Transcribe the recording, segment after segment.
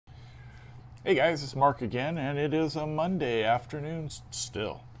Hey guys, it's Mark again, and it is a Monday afternoon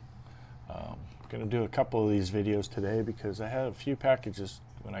still. I'm going to do a couple of these videos today because I had a few packages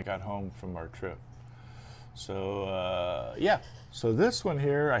when I got home from our trip. So yeah, so this one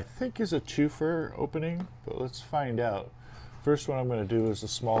here I think is a twofer opening, but let's find out. First one I'm going to do is a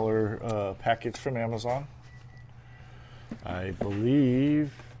smaller package from Amazon. I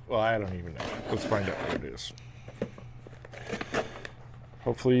believe, well, I don't even know. Let's find out what it is.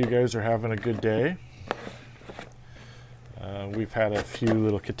 Hopefully you guys are having a good day. We've had a few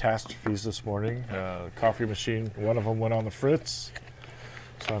little catastrophes this morning. Coffee machine, one of them went on the fritz.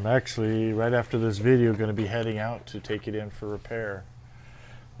 So I'm actually, right after this video, going to be heading out to take it in for repair.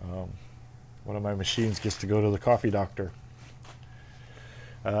 One of my machines gets to go to the coffee doctor.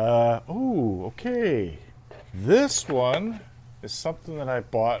 Oh, okay. This one is something that I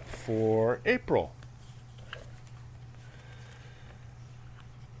bought for April.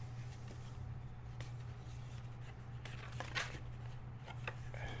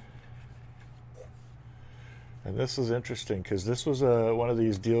 And this is interesting because this was one of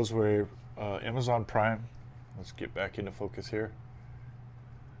these deals where Amazon Prime, let's get back into focus here.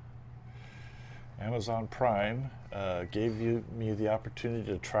 Amazon Prime gave me the opportunity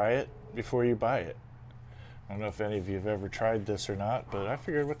to try it before you buy it. I don't know if any of you have ever tried this or not, but I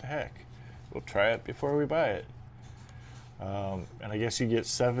figured, what the heck? We'll try it before we buy it. And I guess you get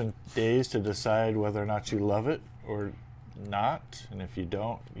 7 days to decide whether or not you love it or not. And if you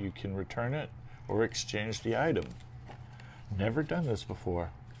don't, you can return it or exchange the item. Never done this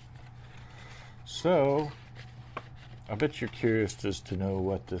before. So, I bet you're curious just to know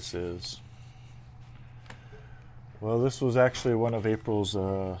what this is. Well, this was actually one of April's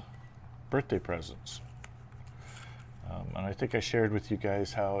birthday presents. And I think I shared with you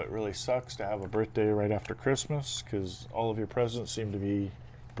guys how it really sucks to have a birthday right after Christmas because all of your presents seem to be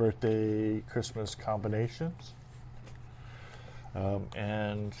birthday, Christmas combinations.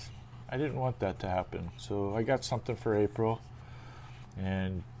 And I didn't want that to happen. So I got something for April.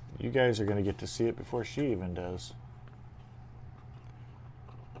 And you guys are going to get to see it before she even does.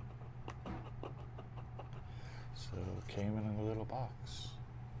 So it came in a little box.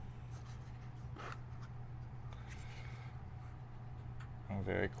 Oh,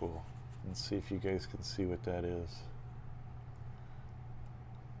 very cool. Let's see if you guys can see what that is.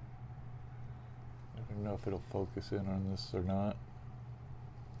 I don't know if it'll focus in on this or not.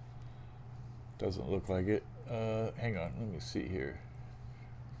 Doesn't look like it. Hang on, let me see here.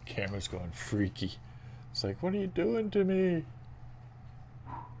 Camera's going freaky. It's like, what are you doing to me?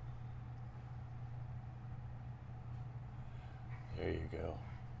 There you go.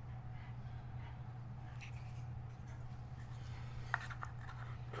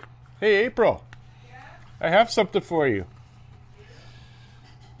 Hey, April. Yeah? I have something for you.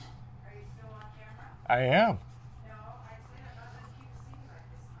 Are you still on camera? I am. No, I said I'm not going to keep seeing like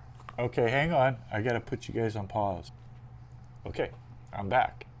this. Okay, hang on. I gotta put you guys on pause. Okay, I'm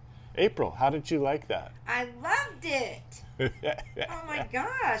back. April, how did you like that? I loved it. Oh my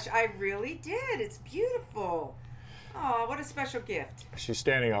gosh, I really did. It's beautiful. Oh, what a special gift. She's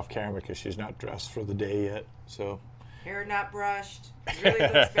standing off camera because she's not dressed for the day yet. So. Hair not brushed. Really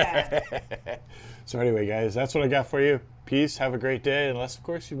looks bad. So anyway, guys, that's what I got for you. Peace. Have a great day. Unless, of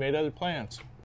course, you've made other plans.